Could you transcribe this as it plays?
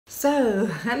So,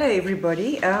 hello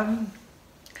everybody.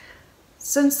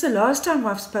 Since the last time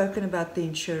I've spoken about the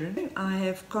insurance, I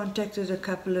have contacted a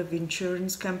couple of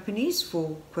insurance companies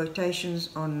for quotations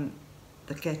on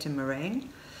the Catamaran.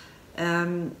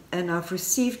 And I've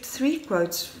received 3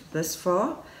 quotes this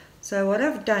far. So what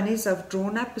I've done is I've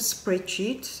drawn up a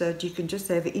spreadsheet so that you can just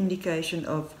have an indication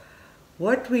of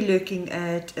what we're looking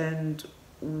at and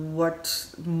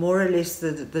what more or less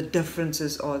the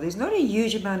differences are. There's not a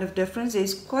huge amount of difference.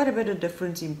 There's quite a bit of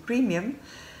difference in premium.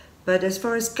 But as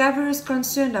far as cover is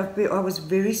concerned, I was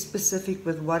very specific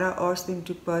with what I asked them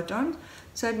to quote on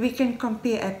so that we can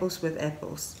compare apples with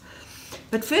apples.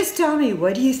 But first tell me,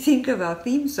 what do you think of our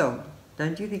theme song?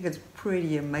 Don't you think it's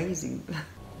pretty amazing?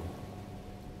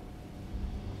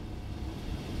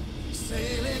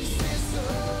 Sailing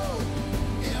Sisu,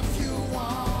 if you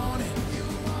want it.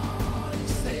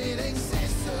 Sailing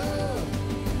Sisu,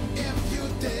 if you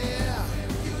dare.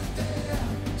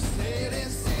 Sailing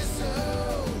Sisu,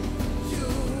 you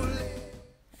live.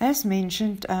 As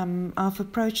mentioned, I've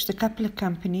approached a couple of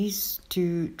companies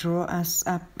to draw us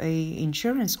up a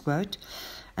insurance quote,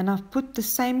 and I've put the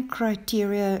same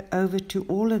criteria over to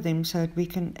all of them so that we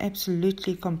can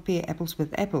absolutely compare apples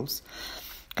with apples.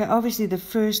 Okay, obviously the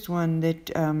first one that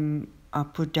I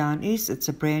put down is, it's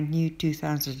a brand new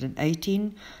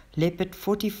 2018 Leopard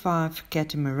 45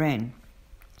 Catamaran.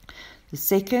 The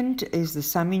second is the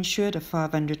sum insured of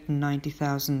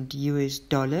 $590,000 US.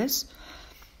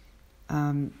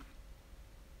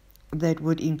 That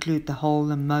would include the hull,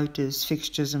 the motors,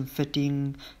 fixtures and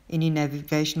fitting, any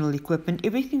navigational equipment,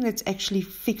 everything that's actually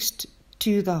fixed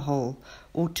to the hull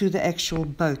or to the actual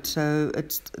boat. So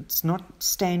it's not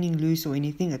standing loose or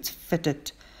anything, it's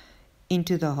fitted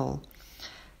into the hull.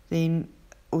 Then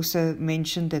also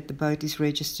mentioned that the boat is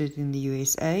registered in the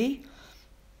USA.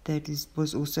 That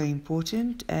was also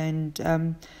important. And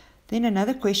then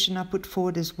another question I put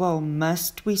forward as well: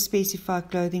 must we specify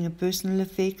clothing and personal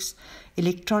effects,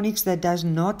 electronics that does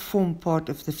not form part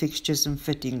of the fixtures and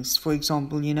fittings? For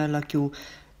example, like your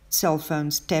cell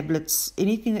phones, tablets,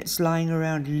 anything that's lying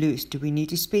around loose. Do we need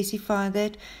to specify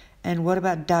that? And what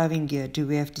about diving gear? Do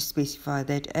we have to specify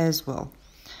that as well?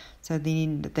 So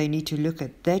then they need to look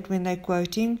at that when they're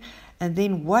quoting. And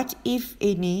then what, if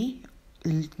any,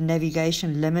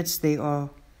 navigation limits there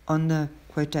are on the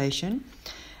quotation.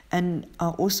 And I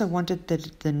also wanted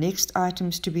the next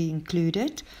items to be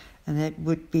included, and that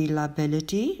would be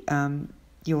liability,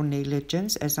 your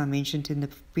negligence, as I mentioned in the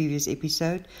previous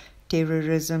episode,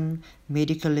 terrorism,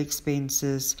 medical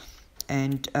expenses,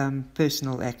 and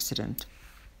personal accident.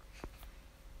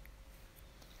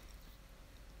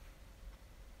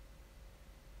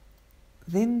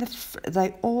 Then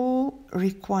they all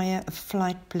require a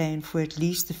flight plan for at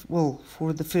least,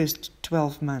 for the first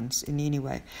 12 months in any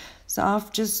way. So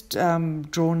I've just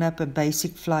drawn up a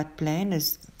basic flight plan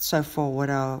as so far what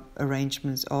our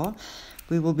arrangements are.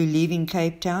 We will be leaving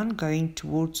Cape Town, going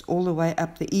towards all the way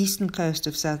up the eastern coast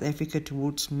of South Africa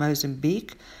towards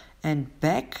Mozambique and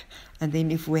back. And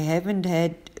then if we haven't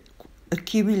had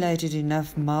accumulated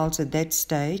enough miles at that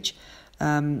stage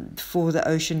for the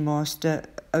ocean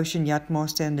yacht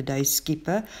master and the day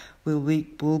skipper,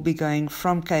 we'll be going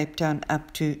from Cape Town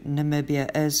up to Namibia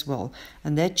as well.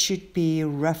 And that should be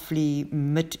roughly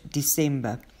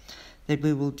mid-December that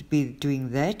we will be doing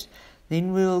that.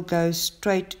 Then we'll go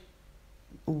straight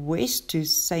west to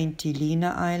St.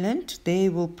 Helena Island.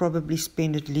 There we'll probably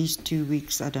spend at least 2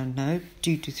 weeks, 2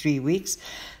 to 3 weeks.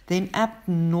 Then up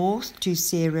north to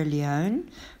Sierra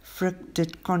Leone. Frick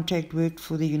did contract work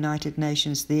for the United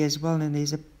Nations there as well, and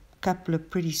there's a couple of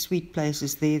pretty sweet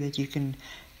places there that you can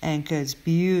anchor. It's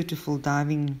beautiful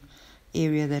diving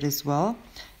area that as well.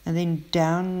 And then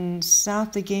down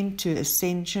south again to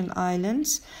Ascension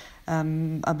Islands.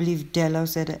 I believe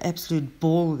Delos had an absolute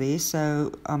ball there,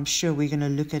 so I'm sure we're going to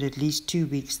look at least 2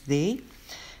 weeks there.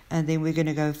 And then we're going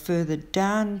to go further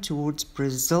down towards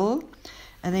Brazil,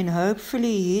 and then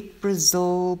hopefully hit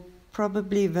Brazil,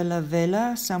 probably Vila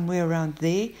Velha, somewhere around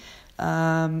there,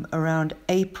 around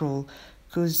April,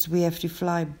 because we have to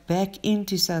fly back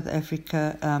into South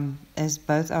Africa as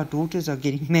both our daughters are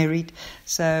getting married.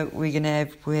 So we're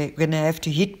gonna have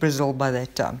to hit Brazil by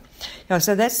that time. Yeah,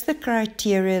 so that's the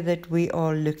criteria that we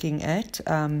are looking at,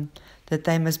 that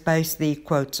they must base their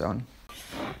quotes on.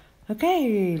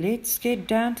 Okay, let's get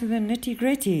down to the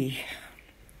nitty-gritty.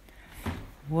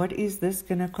 What is this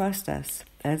gonna cost us?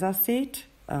 As I said,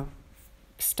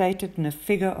 stated in a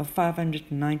figure of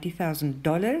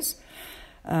 $590,000.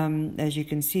 As you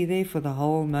can see there, for the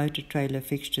whole motor trailer,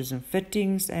 fixtures and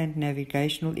fittings and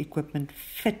navigational equipment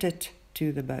fitted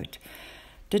to the boat.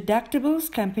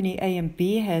 Deductibles, Company A and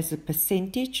B has a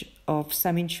percentage of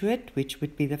sum insured, which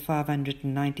would be the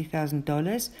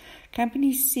 $590,000.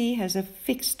 Company C has a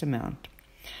fixed amount.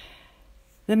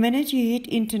 The minute you hit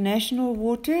international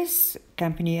waters,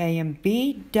 Company A and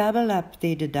B double up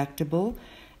their deductible,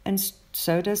 and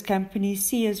so does Company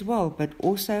C as well, but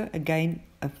also, again,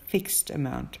 a fixed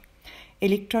amount.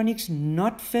 Electronics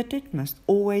not fitted must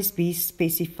always be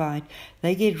specified.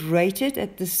 They get rated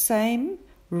at the same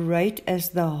rate as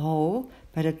the whole,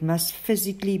 but it must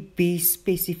physically be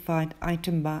specified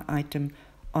item by item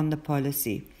on the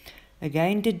policy.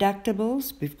 Again,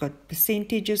 deductibles, we've got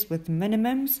percentages with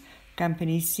minimums.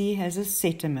 Company C has a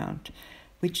set amount,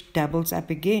 which doubles up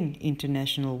again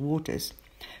international waters.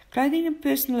 Clothing and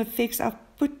personal effects, I've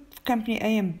put Company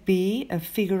A and B a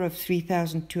figure of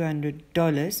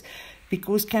 $3,200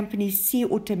 because Company C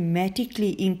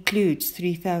automatically includes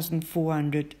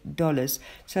 $3,400.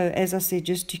 So as I said,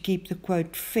 just to keep the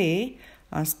quote fair,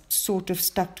 I sort of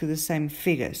stuck to the same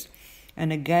figures.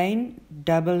 And again,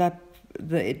 double up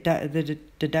the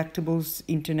deductibles,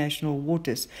 international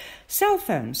waters. Cell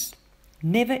phones,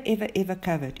 never, ever, ever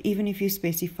covered, even if you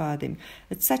specify them.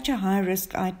 It's such a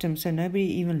high-risk item, so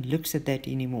nobody even looks at that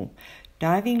anymore.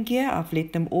 Diving gear, I've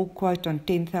let them all quote on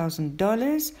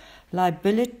 $10,000.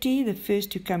 Liability, the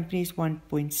first two companies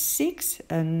 1.6,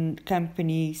 and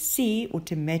Company C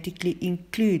automatically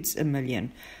includes $1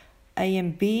 million. A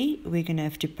and B, we're going to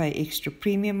have to pay extra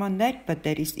premium on that, but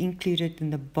that is included in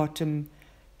the bottom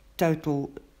total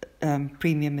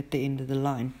premium at the end of the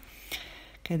line.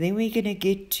 Okay, then we're going to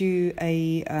get to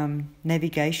a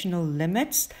navigational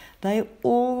limits. They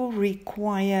all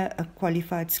require a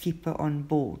qualified skipper on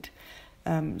board.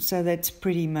 So that's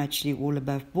pretty much all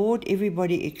above board.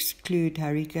 Everybody exclude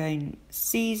hurricane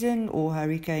season or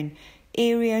hurricane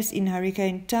areas in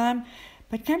hurricane time.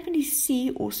 But Company C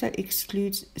also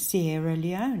excludes Sierra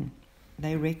Leone.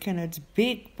 They reckon it's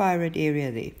big pirate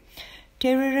area there.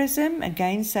 Terrorism,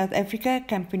 again South Africa,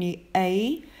 Company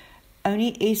A,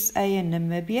 only SA and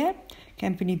Namibia.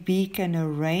 Company B can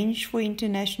arrange for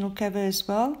international cover as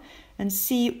well. And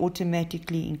C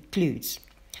automatically includes.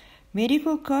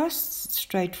 Medical costs,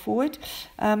 straightforward.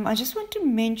 I just want to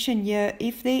mention here,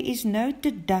 if there is no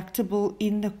deductible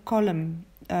in the column,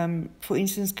 for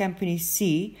instance, Company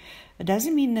C, it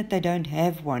doesn't mean that they don't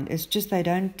have one. It's just they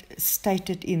don't state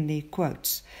it in their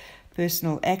quotes.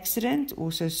 Personal accident,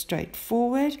 also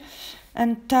straightforward.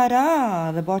 And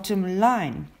ta-da, the bottom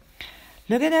line.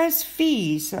 Look at those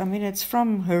fees. I mean, it's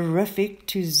from horrific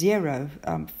to zero.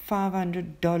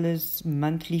 $500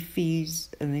 monthly fees,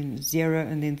 and then zero,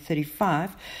 and then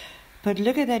 $35. But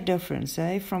look at that difference,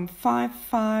 from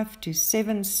 $5.5 to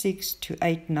 $7.6 to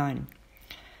 $8.9.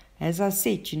 As I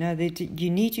said, that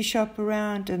you need to shop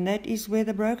around, and that is where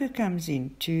the broker comes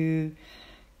in to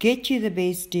get you the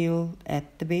best deal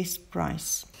at the best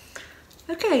price.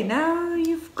 Okay, now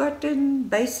you've got a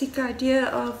basic idea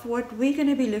of what we're going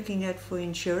to be looking at for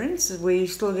insurance. We're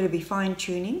still going to be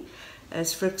fine-tuning.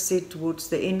 As Frick said, towards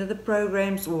the end of the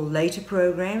programs or later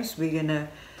programs, we're going to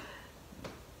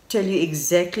tell you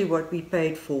exactly what we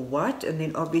paid for what, and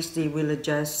then obviously we'll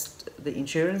adjust the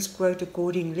insurance quote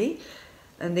accordingly.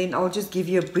 And then I'll just give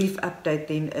you a brief update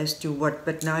then as to what,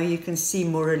 but now you can see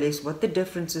more or less what the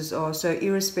differences are. So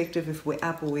irrespective if we're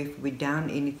up or if we're down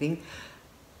anything,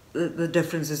 the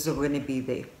differences are going to be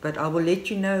there. But I will let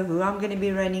you know who I'm going to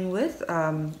be running with.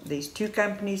 There's two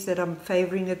companies that I'm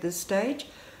favoring at this stage,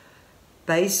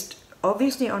 based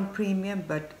obviously on premium,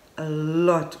 but a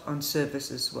lot on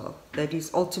service as well. That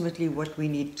is ultimately what we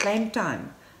need. Claim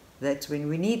time, that's when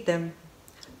we need them.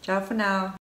 Ciao for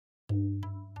now.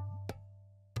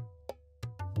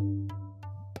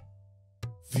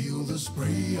 Feel the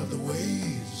spray of the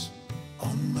waves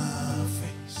on my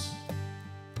face.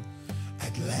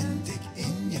 Atlantic,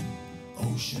 Indian,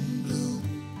 ocean blue.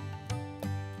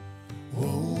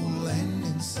 Whoa, land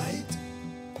in sight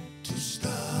to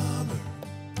starboard.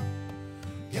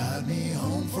 Guide me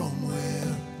home from where